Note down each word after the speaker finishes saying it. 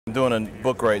I'm doing a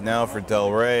book right now for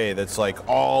Del Rey that's like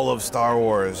all of Star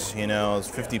Wars, you know, it's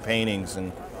 50 paintings,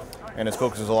 and it's cool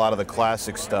because there's a lot of the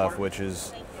classic stuff, which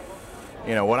is,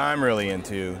 you know, what I'm really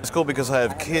into. It's cool because I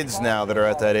have kids now that are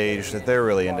at that age that they're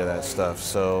really into that stuff,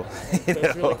 so, you know.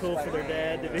 It's really cool for their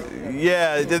dad to be.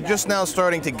 Yeah, they're just now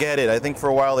starting to get it. I think for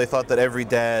a while they thought that every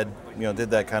dad, you know, did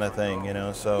that kind of thing, you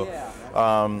know, so.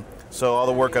 So all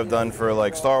the work I've done for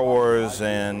like Star Wars,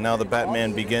 and now the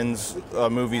Batman Begins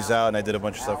movie's out, and I did a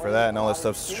bunch of stuff for that, and all that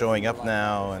stuff's showing up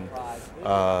now, and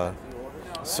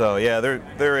so yeah,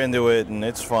 they're into it, and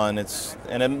it's fun.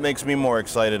 And it makes me more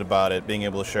excited about it, being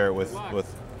able to share it with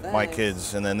my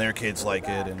kids, and then their kids like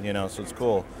it, and you know, so it's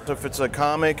cool. So if it's a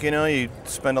comic, you know, you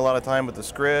spend a lot of time with the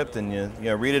script, and you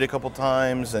know, read it a couple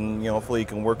times, and you know, hopefully you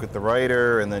can work with the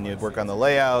writer, and then you work on the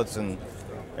layouts, and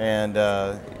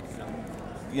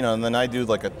you know, and then I do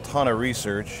like a ton of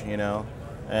research, you know,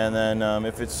 and then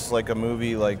if it's like a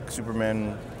movie like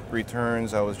Superman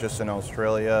Returns, I was just in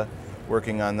Australia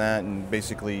working on that, and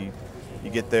basically you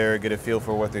get there, get a feel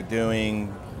for what they're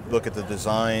doing, look at the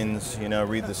designs, you know,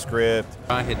 read the script.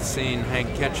 I had seen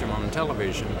Hank Ketchum on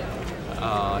television.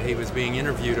 He was being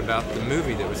interviewed about the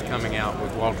movie that was coming out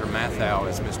with Walter Matthau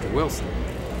as Mr. Wilson.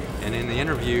 And in the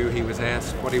interview, he was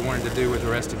asked what he wanted to do with the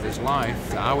rest of his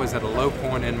life. I was at a low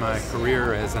point in my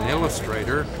career as an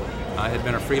illustrator. I had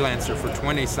been a freelancer for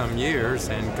 20-some years,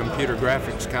 and computer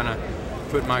graphics kind of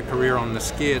put my career on the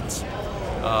skids.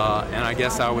 And I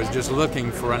guess I was just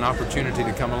looking for an opportunity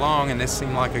to come along, and this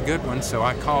seemed like a good one. So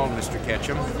I called Mr.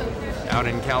 Ketchum out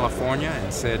in California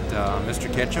and said,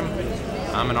 Mr. Ketchum,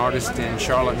 I'm an artist in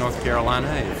Charlotte, North Carolina.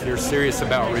 If you're serious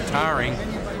about retiring,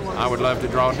 I would love to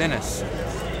draw Dennis.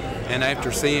 And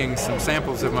after seeing some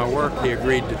samples of my work, he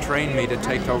agreed to train me to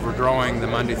take over drawing the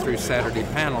Monday through Saturday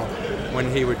panel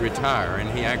when he would retire. And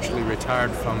he actually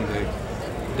retired from the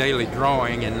daily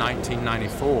drawing in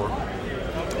 1994.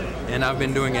 And I've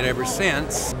been doing it ever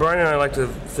since. Brian and I like to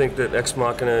think that Ex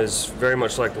Machina is very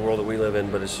much like the world that we live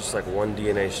in, but it's just like one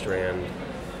DNA strand,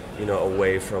 you know,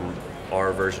 away from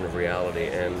our version of reality.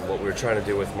 And what we're trying to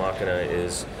do with Machina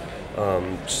is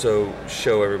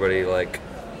show everybody like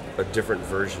a different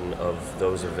version of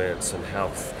those events, and how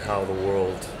the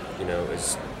world, you know,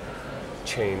 is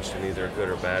changed in either a good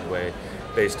or bad way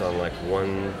based on like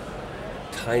one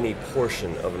tiny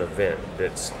portion of an event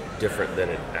that's different than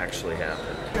it actually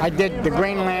happened. I did the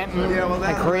Green Lantern,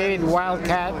 I created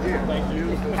Wildcat,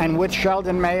 and with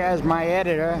Sheldon Mayer as my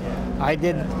editor, I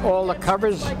did all the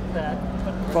covers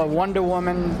for Wonder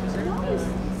Woman,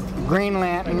 Green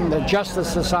Lantern, the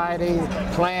Justice Society,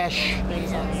 Flash.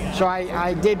 So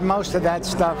I did most of that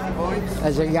stuff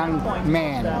as a young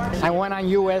man. I went on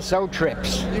USO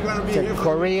trips to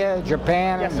Korea,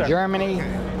 Japan, Germany,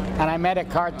 and I met a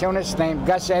cartoonist named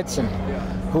Gus Edson,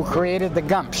 who created the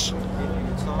Gumps.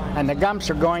 And the Gumps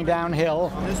are going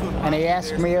downhill, and he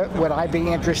asked me would I be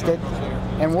interested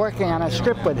in working on a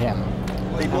strip with him.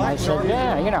 And I said,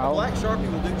 yeah, you know,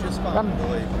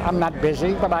 I'm not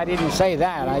busy, but I didn't say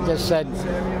that. I just said,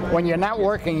 when you're not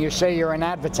working, you say you're in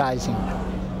advertising.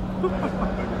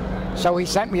 So he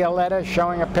sent me a letter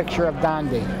showing a picture of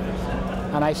Dondi.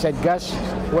 And I said, Gus,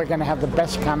 we're going to have the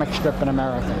best comic strip in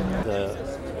America.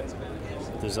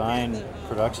 The design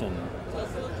production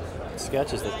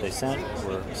sketches that they sent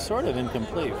were sort of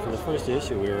incomplete. For the first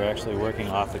issue, we were actually working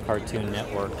off the Cartoon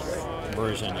Network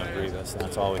version of Grievous, and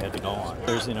that's all we had to go on.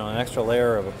 There's, you know, an extra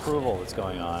layer of approval that's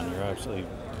going on. You're actually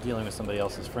dealing with somebody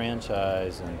else's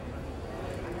franchise, and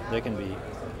they can be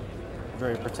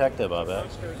very protective of it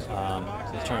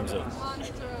in terms of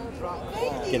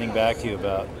getting back to you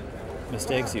about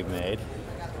mistakes you've made.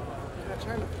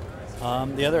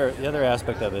 The other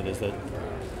aspect of it is that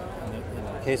in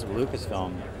the case of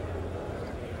Lucasfilm,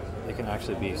 they can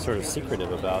actually be sort of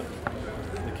secretive about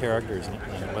the characters and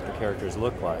what the characters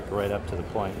look like, right up to the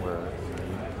point where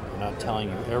they're not telling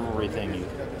you everything you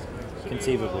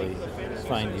conceivably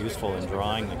find useful in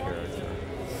drawing the character.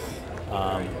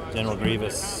 General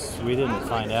Grievous, we didn't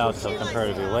find out till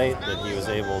comparatively late that he was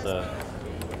able to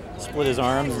split his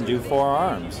arms and do 4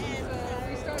 arms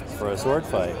for a sword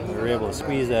fight. We were able to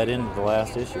squeeze that into the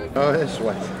last issue. Oh, that's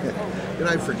right. And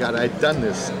I forgot I'd done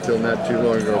this until not too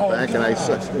long ago back, and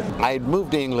I had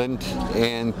moved to England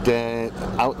and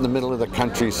out in the middle of the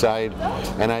countryside,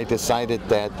 and I decided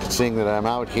that seeing that I'm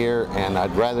out here and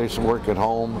I'd rather work at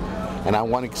home and I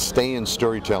want to stay in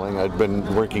storytelling. I'd been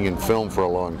working in film for a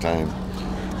long time,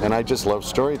 and I just love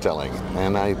storytelling,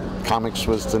 and comics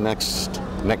was the next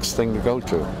thing to go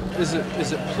to. Is it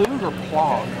Ploog or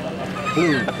Ploog?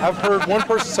 Ploog. I've heard one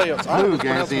person say it's Ploog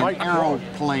as in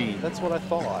aeroplane. That's what I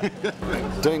thought.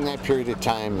 During that period of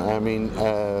time, I mean,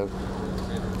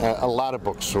 a lot of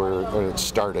books were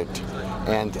started,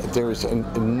 and there's an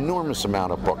enormous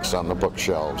amount of books on the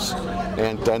bookshelves,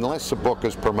 and unless a book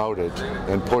is promoted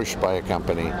and pushed by a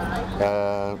company,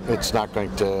 it's not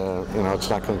going to, it's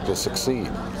not going to succeed.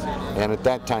 And at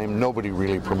that time, nobody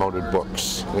really promoted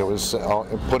books. It was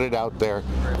put it out there,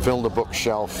 fill the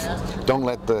bookshelf, don't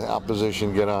let the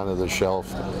opposition get onto the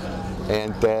shelf,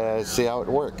 and see how it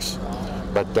works.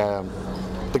 But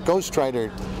the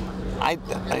ghostwriter,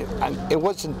 it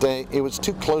wasn't. It was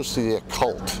too close to the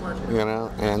occult,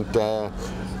 and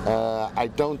I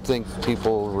don't think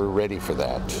people were ready for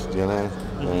that,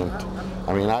 And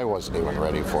I mean, I wasn't even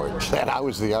ready for it. And I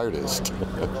was the artist.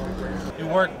 You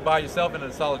work by yourself in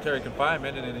a solitary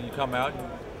confinement, and then you come out and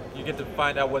you get to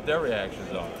find out what their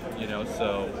reactions are,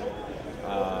 So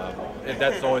and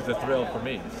that's always a thrill for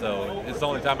me. So it's the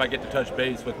only time I get to touch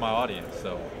base with my audience,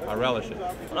 so I relish it.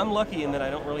 I'm lucky in that I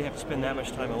don't really have to spend that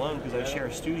much time alone because I share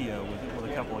a studio with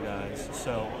a couple of guys.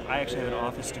 So I actually have an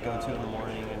office to go to in the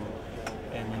morning,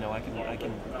 and I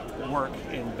can work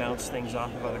and bounce things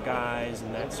off of other guys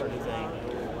and that sort of thing.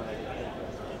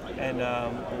 And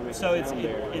so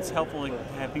it's helpful to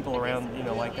have people around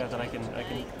like that I can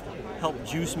help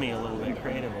juice me a little bit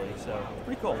creatively. So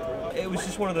pretty cool. It was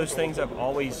just one of those things. I've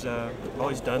always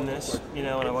done this, and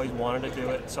I've always wanted to do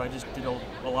it. So I just did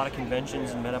a lot of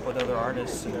conventions and met up with other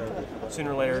artists. And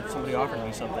sooner or later, somebody offered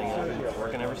me something, and I've been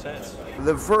working ever since.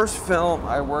 The first film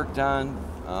I worked on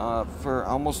for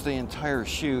almost the entire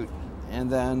shoot, and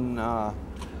then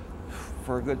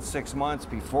for a good 6 months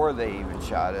before they even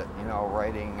shot it,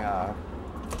 writing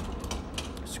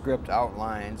script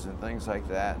outlines and things like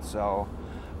that. So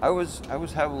I was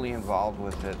heavily involved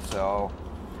with it. So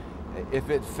if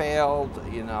it failed,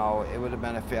 it would have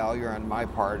been a failure on my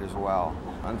part as well.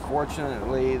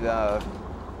 Unfortunately, I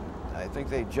think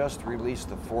they just released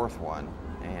the fourth one,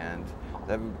 and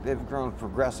they've grown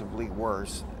progressively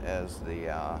worse as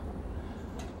the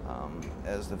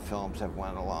films have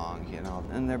went along,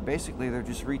 and they're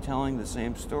just retelling the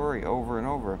same story over and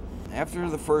over. After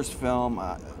the first film,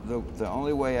 the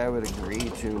only way I would agree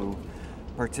to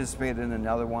participate in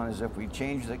another one is if we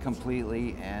changed it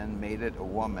completely and made it a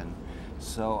woman.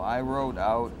 So I wrote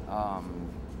out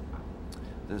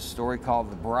this story called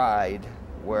The Bride,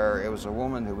 where it was a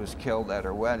woman who was killed at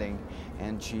her wedding,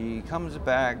 and she comes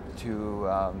back to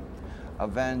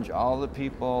avenge all the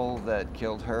people that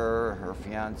killed her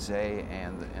fiance,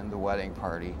 and the wedding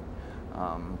party,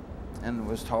 and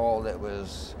was told it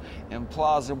was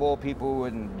implausible. People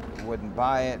wouldn't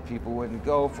buy it. People wouldn't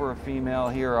go for a female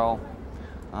hero.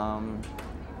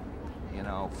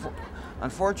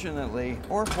 Unfortunately,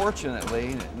 or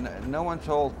fortunately, no one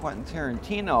told Quentin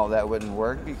Tarantino that wouldn't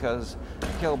work, because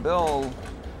Kill Bill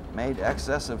made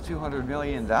excess of $200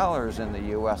 million in the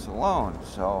U.S. alone.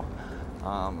 So.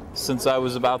 Since I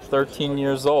was about 13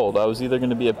 years old, I was either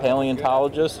going to be a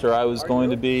paleontologist or I was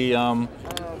going to be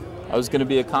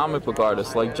a comic book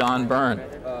artist like John Byrne,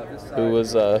 who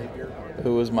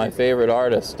was my favorite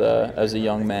artist as a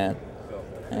young man.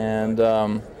 And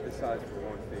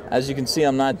as you can see,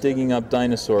 I'm not digging up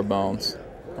dinosaur bones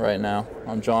right now.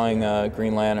 I'm drawing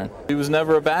Green Lantern. He was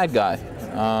never a bad guy.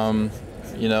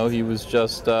 He was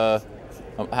just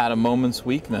had a moment's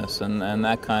weakness, and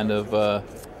that kind of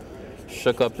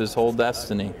shook up his whole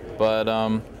destiny. But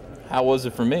how was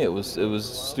it for me? It was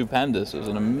stupendous. It was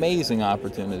an amazing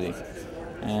opportunity,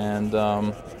 and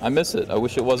I miss it. I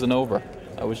wish it wasn't over.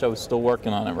 I wish I was still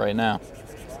working on it right now.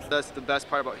 That's the best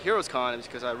part about Heroes Con, is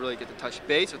because I really get to touch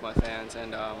base with my fans,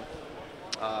 and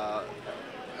I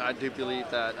do believe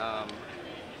that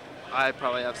I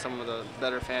probably have some of the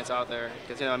better fans out there,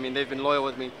 because they've been loyal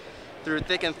with me through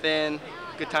thick and thin,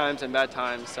 good times and bad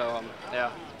times. So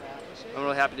yeah, I'm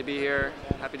really happy to be here,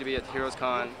 happy to be at Heroes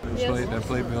Con. I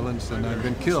played villains, and I've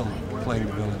been killed playing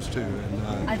villains too,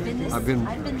 and I've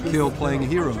been killed playing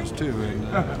heroes too. And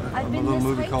a little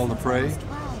movie called The Prey.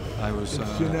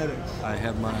 I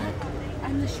had my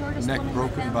neck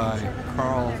broken by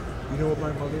Carl.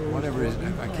 Whatever his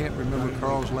name, I can't remember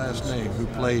Carl's last name, who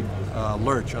played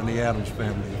Lurch on the Addams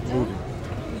Family movie.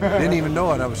 Didn't even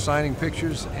know it. I was signing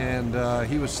pictures, and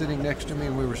he was sitting next to me,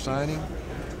 and we were signing.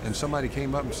 And somebody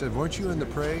came up and said, "Weren't you in The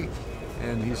Prey?"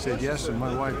 And he said, "Yes." And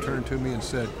my wife turned to me and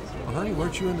said, "Well, honey,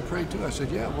 weren't you in The Prey too?" I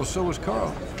said, "Yeah." "Well, so was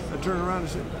Carl." I turned around and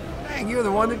said, "Dang, you're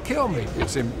the one that killed me."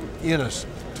 It's in us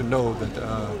to know that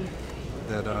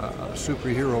a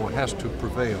superhero has to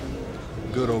prevail,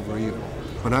 good over evil.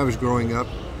 When I was growing up,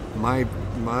 my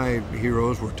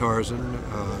heroes were Tarzan,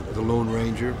 the Lone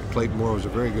Ranger. Clayton Moore was a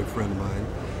very good friend of mine,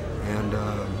 and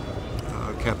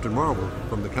Captain Marvel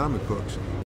from the comic books.